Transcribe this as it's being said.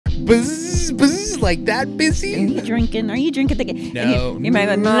buzz, buzz, like that busy. Are you drinking? Are you drinking? No. You might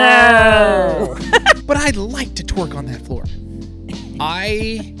go, no. But I'd like to twerk on that floor.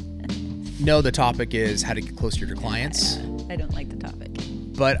 I know the topic is how to get closer to your clients. I don't like the topic.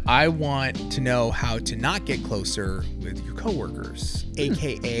 But I want to know how to not get closer with your coworkers,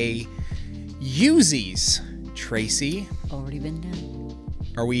 aka Uzies. Tracy, Already been done.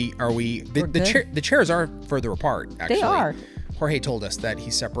 are we the chairs are further apart, actually. They are. Jorge told us that he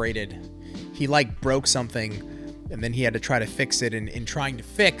separated. He broke something and then he had to try to fix it, and in trying to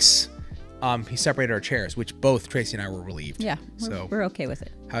fix, he separated our chairs, which both Tracy and I were relieved. Yeah, so we're okay with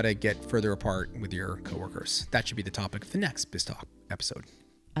it. How to get further apart with your coworkers. That should be the topic of the next Biz Talk episode.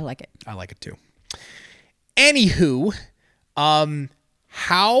 I like it. I like it too. Anywho,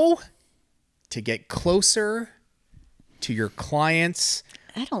 how to get closer to your clients.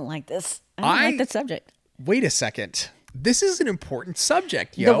 I don't like this. I don't like the subject. Wait a second. This is an important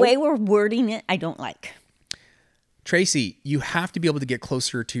subject, yo. The way we're wording it, I don't like. Tracy, you have to be able to get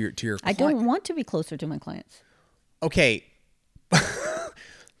closer to your client. I don't want to be closer to my clients. Okay.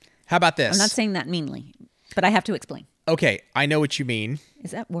 How about this? I'm not saying that meanly, but I have to explain. Okay, I know what you mean.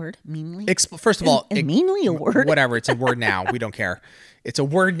 Is that word meanly? First of all, is meanly a word? Whatever, it's a word now. We don't care. It's a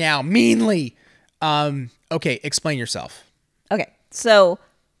word now. Meanly. Okay, explain yourself. Okay, so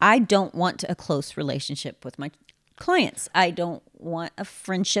I don't want a close relationship with my clients. I don't want a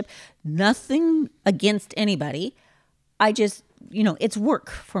friendship. Nothing against anybody. I just, it's work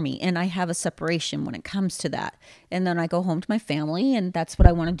for me, and I have a separation when it comes to that. And then I go home to my family, and that's what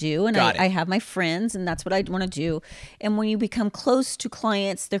I want to do. And I have my friends, and that's what I want to do. And when you become close to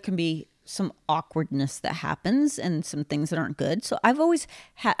clients, there can be some awkwardness that happens and some things that aren't good. So I've always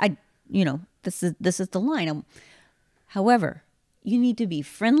had, this is the line. However, you need to be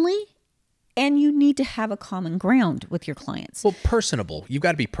friendly, and you need to have a common ground with your clients. Well, personable. You've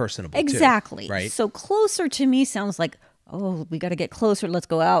got to be personable exactly. too, right? So closer to me sounds like, oh, we got to get closer. Let's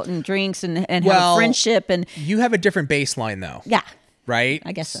go out and drinks and have a friendship. And you have a different baseline though. Yeah. Right?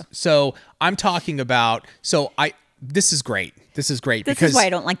 I guess so. So I'm talking about, this is great. This is great. This is why I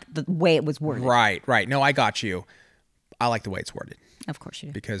don't like the way it was worded. Right. No, I got you. I like the way it's worded. Of course you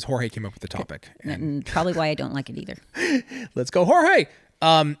do. Because Jorge came up with the topic. And probably why I don't like it either. Let's go, Jorge.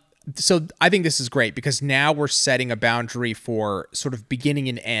 So I think this is great because now we're setting a boundary for sort of beginning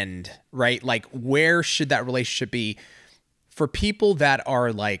and end, right? Like, where should that relationship be? For people that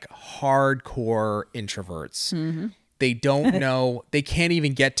are like hardcore introverts, they don't know, they can't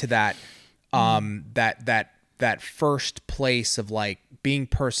even get to that, that first place of like being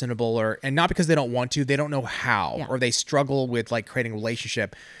personable, and not because they don't want to, they don't know how, or they struggle with like creating a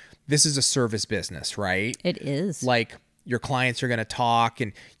relationship. This is a service business, right? It is. Like, your clients are going to talk,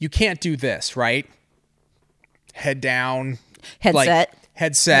 and you can't do this, right? Head down.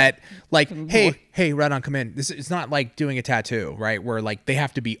 Headset. Like, hey, right on, come in. It's not like doing a tattoo, right? Where like they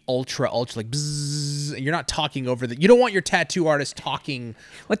have to be ultra, like bzzz. You're not talking over you don't want your tattoo artist talking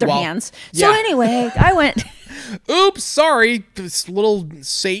with their hands. Yeah. So anyway, I went. Oops, sorry. This little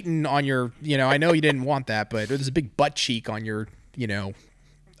Satan on your, I know you didn't want that, but there's a big butt cheek on your,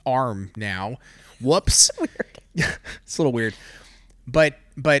 arm now. Whoops. Weird. It's a little weird. But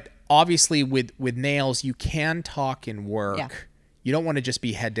obviously with nails, you can talk and work. Yeah. You don't want to just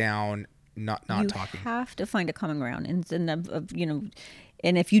be head down, not talking. You have to find a common ground.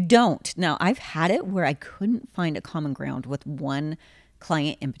 And if you don't, now I've had it where I couldn't find a common ground with one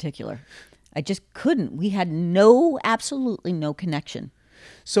client in particular. I just couldn't. We had absolutely no connection.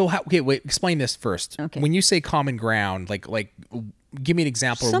 So wait, explain this first. Okay. When you say common ground, like give me an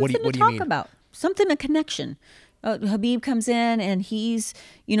example. Something what do you mean? Something to talk about. Something, a connection. Habib comes in and he's,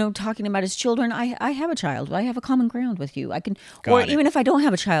 talking about his children. I have a child. I have a common ground with you. Even if I don't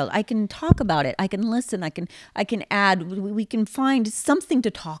have a child, I can talk about it. I can listen. I can add. We can find something to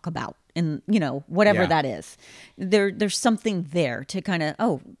talk about. And whatever that is, there's something there to kind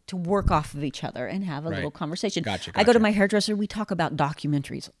of to work off of each other and have a little conversation. Gotcha. I go to my hairdresser. We talk about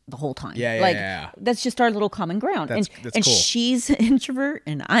documentaries the whole time. That's just our little common ground. That's and cool. She's an introvert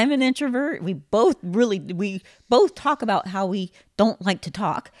and I'm an introvert. We both talk about how we don't like to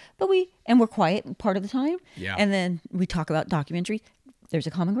talk, but we're quiet part of the time. Yeah. And then we talk about documentaries. There's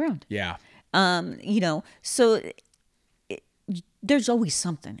a common ground. Yeah. So. There's always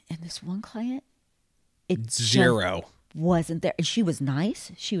something. And this one client, zero wasn't there. And she was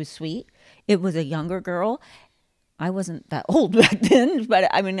nice. She was sweet. It was a younger girl. I wasn't that old back then, but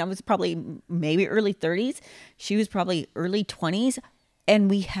I was probably maybe early 30s. She was probably early 20s. And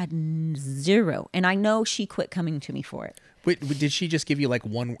we had zero. And I know she quit coming to me for it. Wait, did she just give you like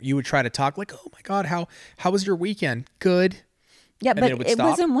one? You would try to talk like, oh my God, how was your weekend? Good. Yeah, and but then it would it stop?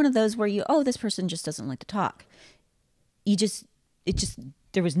 wasn't one of those where this person just doesn't like to talk.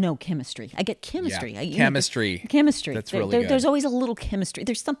 There was no chemistry. I get chemistry. Yeah. Chemistry. Chemistry. That's really good. There's always a little chemistry.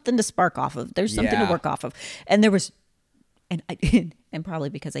 There's something to spark off of. There's something to Yeah. work off of. And there was, and and probably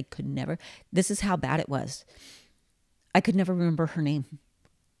because I could never, this is how bad it was. I could never remember her name.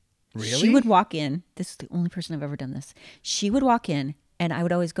 Really? She would walk in. This is the only person I've ever done this. She would walk in and I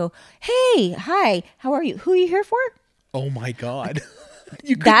would always go, "Hey, hi, how are you? Who are you here for?" Oh my God.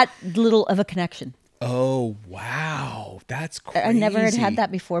 That little of a connection. Oh, wow. That's crazy. I never had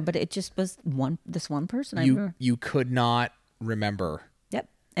that before, but it just was this one person. I remember. You could not remember. Yep.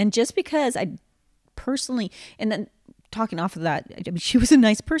 And just because I personally, and then talking off of that, I mean, she was a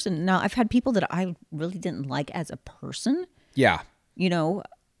nice person. Now, I've had people that I really didn't like as a person, Yeah.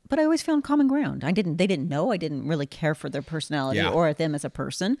 But I always found common ground. They didn't know. I didn't really care for their personality or them as a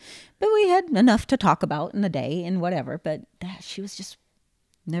person, but we had enough to talk about in the day and whatever. But she was just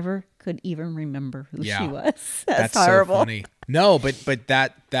never could even remember who she was. That's horrible. So funny. No, but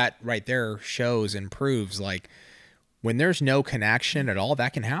that right there shows and proves like when there's no connection at all,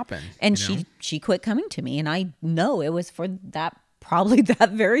 that can happen. And she quit coming to me, and I know it was for probably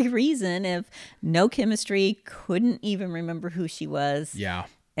that very reason. If no chemistry, couldn't even remember who she was. Yeah.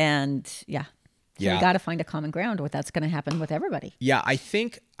 And so we got to find a common ground. That's going to happen with everybody. Yeah, I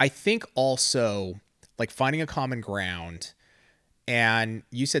think also like finding a common ground. And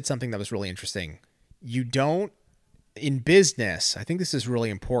you said something that was really interesting. You don't, in business, I think this is really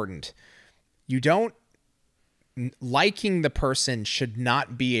important. Liking the person should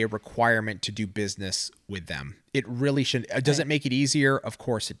not be a requirement to do business with them. It really should. Does it make it easier? Of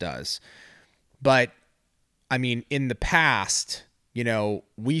course it does. But I mean, in the past,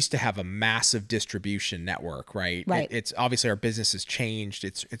 we used to have a massive distribution network, right? Right. It's obviously our business has changed.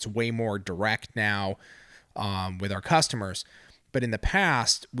 It's way more direct now with our customers. But in the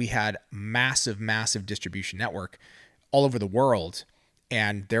past, we had massive distribution network all over the world.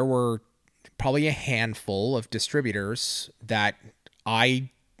 And there were probably a handful of distributors that I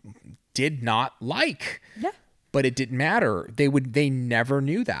did not like. Yeah. But it didn't matter. They never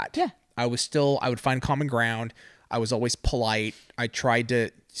knew that. Yeah. I would find common ground. I was always polite. I tried to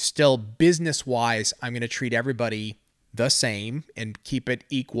still business-wise, I'm going to treat everybody the same and keep it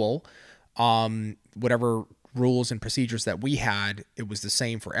equal. Whatever rules and procedures that we had, it was the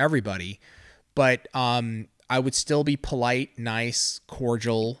same for everybody. But I would still be polite, nice,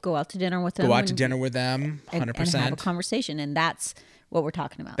 cordial. Go out to dinner with them. 100%. And have a conversation. And that's what we're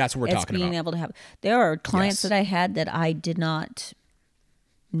talking about. That's what we're talking about. Being able to have. There are clients that I had that I did not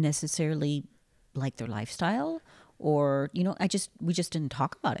necessarily like their lifestyle, or we just didn't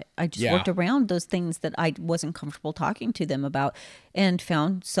talk about it. I just worked around those things that I wasn't comfortable talking to them about, and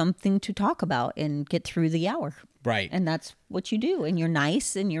found something to talk about and get through the hour. Right. And that's what you do. And you're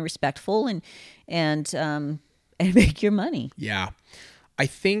nice and you're respectful and make your money. Yeah. I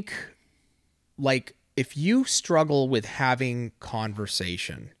think like if you struggle with having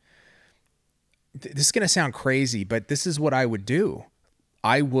conversation, this is going to sound crazy, but this is what I would do.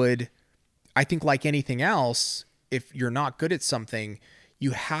 I think like anything else, if you're not good at something,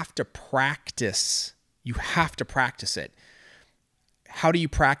 you have to practice. You have to practice it. How do you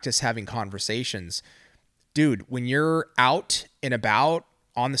practice having conversations? Dude, when you're out and about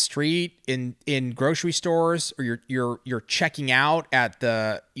on the street, in grocery stores, or you're checking out at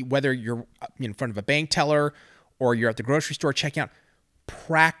whether you're in front of a bank teller or you're at the grocery store checking out,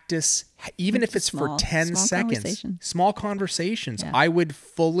 practice, even if it's for 10 seconds. Small conversations. Yeah. I would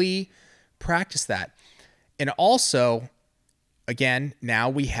fully practice that. And also, again, now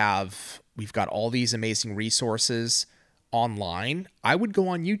we've got all these amazing resources online. I would go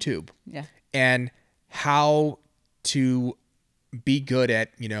on YouTube and how to be good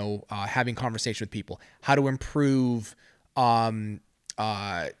at, having conversation with people, how to improve I'm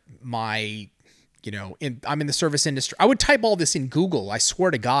in the service industry. I would type all this in Google. I swear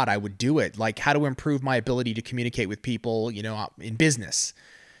to God, I would do it. Like how to improve my ability to communicate with people, in business.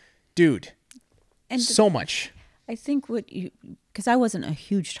 Dude, and so much. I think because I wasn't a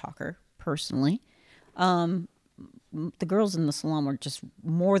huge talker personally. The girls in the salon were just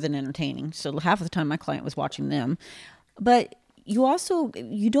more than entertaining. So half of the time my client was watching them. But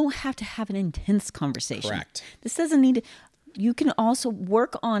you don't have to have an intense conversation. Correct. This doesn't need to, you can also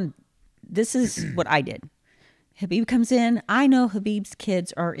work on, this is what I did. Habib comes in. I know Habib's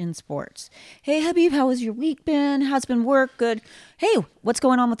kids are in sports. Hey, Habib, how has your week been? How's been work? Good. Hey, what's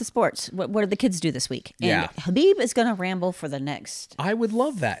going on with the sports? What did the kids do this week? And Habib is going to ramble for the next, I would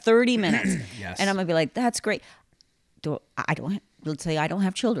love that, 30 minutes. Yes. And I'm going to be like, that's great. Let's say I don't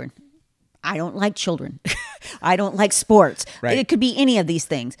have children. I don't like children. I don't like sports. Right. It could be any of these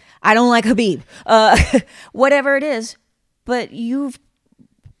things. I don't like Habib. Whatever it is. But you've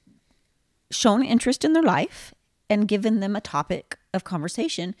shown interest in their life and given them a topic of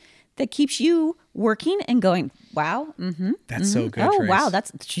conversation that keeps you working and going, wow. That's so good, Oh, Trace. wow.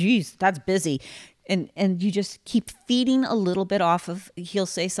 That's busy. And you just keep feeding a little bit off of, he'll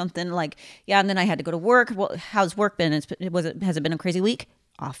say something like, yeah, and then I had to go to work. Well, how's work been? Has it been a crazy week?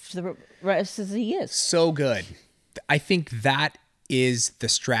 Off to the rest as he is. So good. I think that is the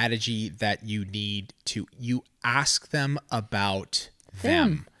strategy that you need to, you ask them about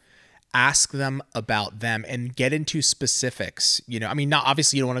them. Ask them about them and get into specifics. You know, I mean, not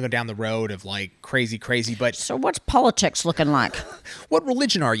obviously you don't want to go down the road of like crazy, but So what's politics looking like? what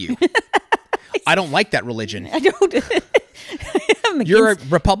religion are you? I don't like that religion. I don't. You're a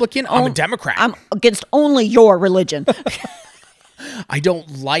Republican? I'm a Democrat. I'm against only your religion. I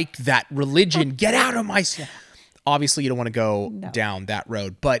don't like that religion. Get out of my... Obviously, you don't want to go down that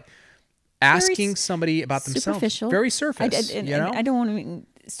road, but asking somebody about themselves, superficial. very surface. I don't want to mean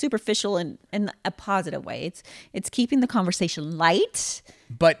superficial in a positive way. It's keeping the conversation light,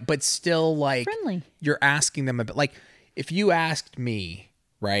 but still like friendly. You're asking them about, like, if you asked me,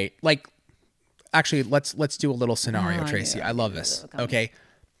 right? Like, actually, let's do a little scenario, Tracy. Yeah. I love this. Okay,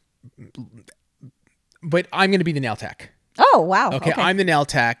 but I'm going to be the nail tech. Oh, wow. Okay, I'm the nail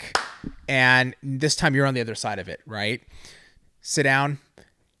tech, and this time you're on the other side of it, right? Sit down.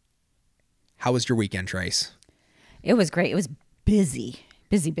 How was your weekend, Trace? It was great. It was busy.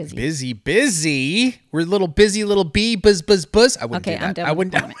 Busy. Busy. We're a little busy, little bee, buzz. I wouldn't do that. I'm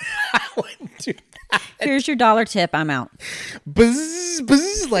done. I wouldn't do that. Here's your $1 tip. I'm out.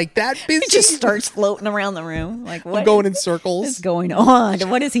 Buzz, like that. Busy. He just starts floating around the room. Like, what? I'm going in circles. What's going on?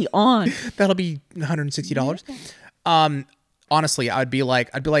 What is he on? That'll be $160. Honestly, I'd be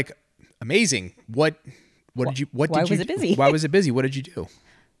like, amazing. Why was it busy? Why was it busy? What did you do?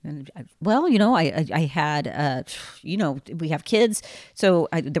 Well, I had, we have kids. So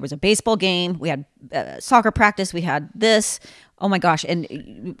there was a baseball game. We had soccer practice. We had this. Oh my gosh.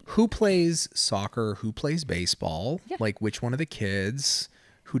 And who plays soccer? Who plays baseball? Yeah. Like which one of the kids?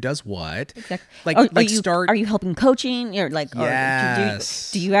 Who does what? Exactly. Like, are you helping coaching? You're like,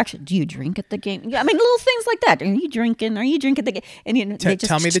 yes. do you drink at the game? Yeah, I mean, little things like that. Are you drinking? Are you drinking at the game? And they just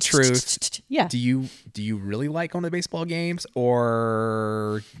tell me the truth. Yeah. Do you really like going to baseball games,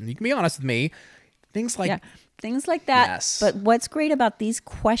 or you can be honest with me? Things like that. Yes. But what's great about these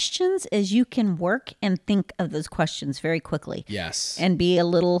questions is you can work and think of those questions very quickly. Yes. And be a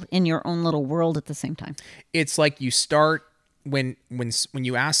little in your own little world at the same time. It's like you start. When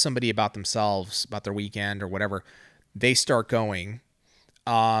you ask somebody about themselves, about their weekend or whatever, they start going,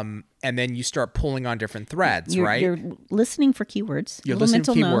 and then you start pulling on different threads, right? You're listening for keywords. You're little listening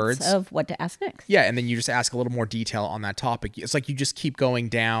for mental keywords notes of what to ask next. Yeah, and then you just ask a little more detail on that topic. It's like you just keep going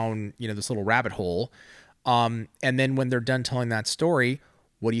down, this little rabbit hole, and then when they're done telling that story,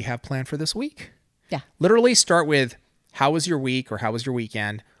 what do you have planned for this week? Yeah, literally start with how was your week or how was your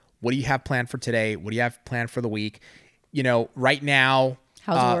weekend? What do you have planned for today? What do you have planned for the week? Right now,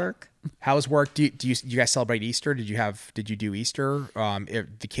 how's work? How's work? Do you guys celebrate Easter? Did you do Easter?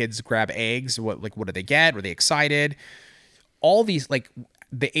 If the kids grab eggs, what do they get? Were they excited? All these, like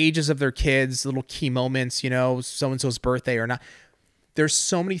the ages of their kids, little key moments, so-and-so's birthday or not. There's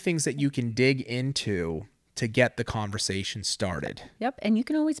so many things that you can dig into to get the conversation started. Yep. And you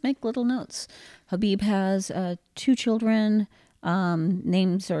can always make little notes. Habib has 2 children,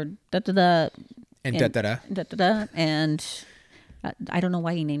 names are da-da-da. And da-da-da. Da-da-da. And I don't know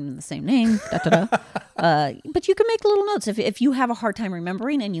why he named them the same name. Da-da-da. But you can make little notes. If you have a hard time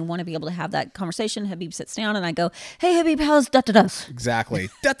remembering and you want to be able to have that conversation, Habib sits down and I go, hey, Habib, how's da-da-da's? Exactly.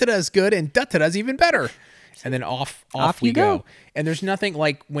 Da-da-da's good and da-da-da's even better. And then off we go. And there's nothing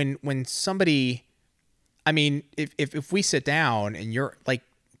like when somebody, I mean, if we sit down and you're like,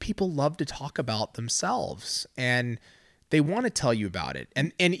 people love to talk about themselves and they want to tell you about it.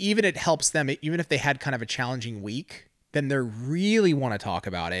 And even it helps them, even if they had kind of a challenging week, then they really want to talk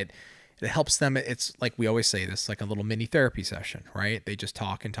about it. It helps them. It's like we always say this, like a little mini therapy session, right? They just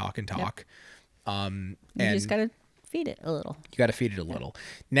talk and talk and talk. Yep. You just got to feed it a little. You got to feed it a little.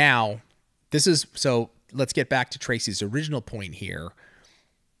 Now, so let's get back to Tracy's original point here.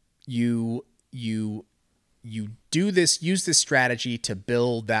 You do this, use this strategy to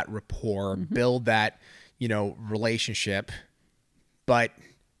build that rapport, build that, relationship, but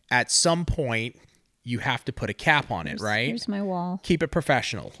at some point you have to put a cap on it, right? Here's my wall. Keep it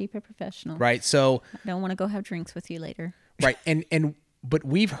professional. Right. So I don't want to go have drinks with you later. Right. But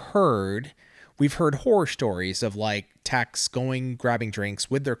we've heard we've heard horror stories of like techs grabbing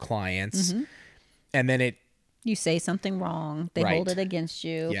drinks with their clients, and then you say something wrong, they hold it against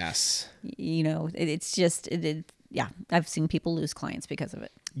you. Yes. You know, it's just, yeah, I've seen people lose clients because of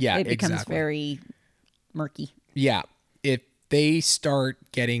it. Yeah, it becomes very murky. Yeah. If they start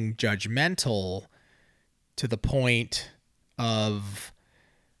getting judgmental to the point of,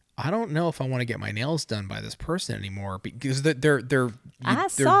 I don't know if I want to get my nails done by this person anymore, because I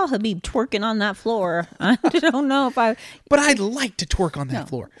saw Habib twerking on that floor. I don't know if I... But I'd like to twerk on that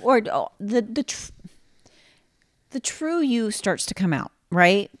floor. Or the true you starts to come out,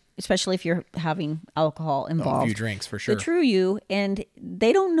 right? Especially if you're having alcohol involved. A few drinks, for sure. The true you, and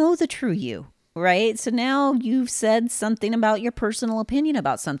they don't know the true you, right? So now you've said something about your personal opinion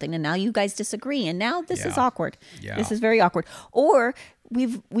about something, and now you guys disagree, and now this is awkward. Yeah. This is very awkward. Or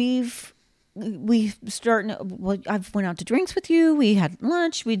we start, well, I've went out to drinks with you, we had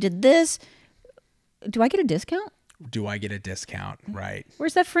lunch, we did this. Do I get a discount? Do I get a discount? Right.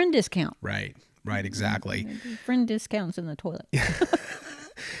 Where's that friend discount? Right, exactly. Friend discounts in the toilet.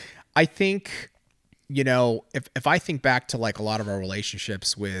 I think, you know, if I think back to like a lot of our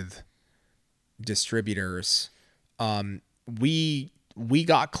relationships with distributors, we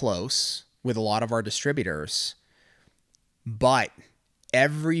got close with a lot of our distributors, but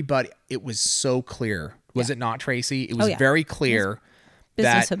everybody, it was so clear. Was it not, Tracy? It was very clear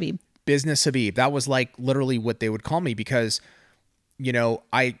Business Habib. Business Habib. That was like literally what they would call me, because, you know,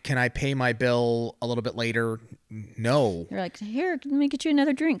 can I pay my bill a little bit later? No. You're like, here, let me get you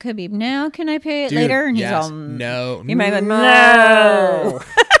another drink, Habib. Now can I pay it later? And yes, he's all, no. You might be like, no.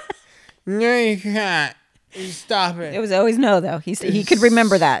 No, you can't. Stop it. It was always no, though. He could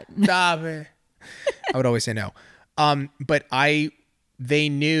remember that. Stop it. I would always say no. But they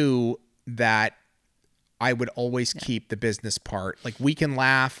knew that I would always keep the business part. Like, we can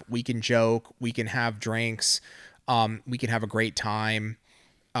laugh, we can joke, we can have drinks, we can have a great time.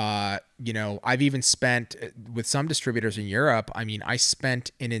 You know, I've even spent with some distributors in Europe. I mean, I spent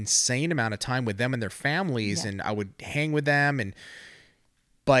an insane amount of time with them and their families, and I would hang with them.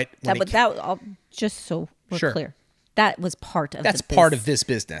 But just so we're clear, that was part of part of this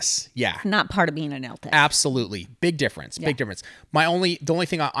business. Yeah, not part of being an nail tech. Absolutely, big difference. Big difference. The only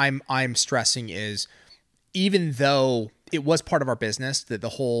thing I'm stressing is, even though it was part of our business, that the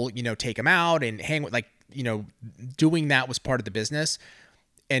whole, you know, take them out and hang with, like, you know, doing that was part of the business.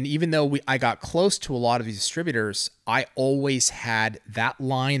 And even though I got close to a lot of these distributors, I always had that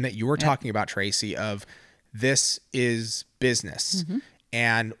line that you were talking about, Tracy, of this is business,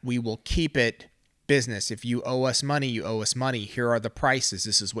 and we will keep it business. If you owe us money, you owe us money. Here are the prices.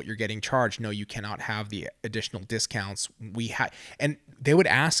 This is what you're getting charged. No, you cannot have the additional discounts. And they would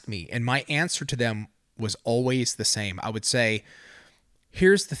ask me, and my answer to them was always the same. I would say,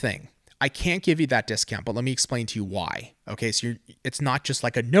 here's the thing. I can't give you that discount, but let me explain to you why. Okay, so it's not just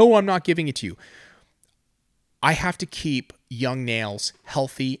like no, I'm not giving it to you. I have to keep Young Nails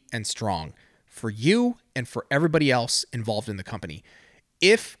healthy and strong for you and for everybody else involved in the company.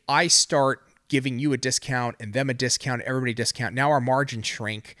 If I start giving you a discount and them a discount, everybody a discount, now our margins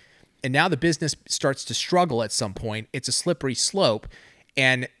shrink, and now the business starts to struggle at some point. It's a slippery slope.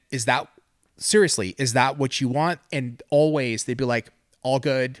 And seriously, is that what you want? And always they'd be like, all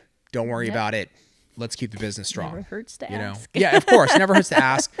good. Don't worry about it. Let's keep the business strong. Never hurts to ask. Yeah, of course. Never hurts to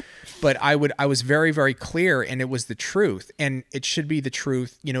ask. But I was very, very clear, and it was the truth. And it should be the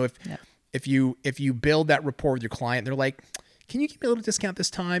truth. You know, if you build that rapport with your client, they're like, can you give me a little discount this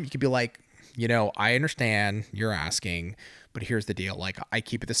time? You could be like, you know, I understand you're asking, but here's the deal. Like, I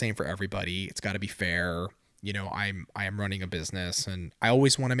keep it the same for everybody. It's got to be fair. You know, I am running a business, and I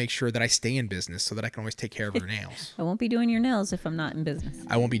always want to make sure that I stay in business so that I can always take care of your nails. I won't be doing your nails if I'm not in business.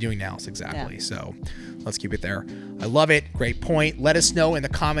 I won't be doing nails, exactly. Yeah. So let's keep it there. I love it. Great point. Let us know in the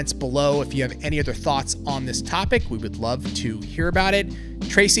comments below if you have any other thoughts on this topic. We would love to hear about it.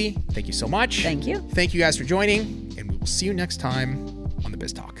 Tracy, thank you so much. Thank you. Thank you guys for joining, and we will see you next time on the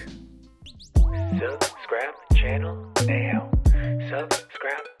Biz Talk. Subscribe to the channel now.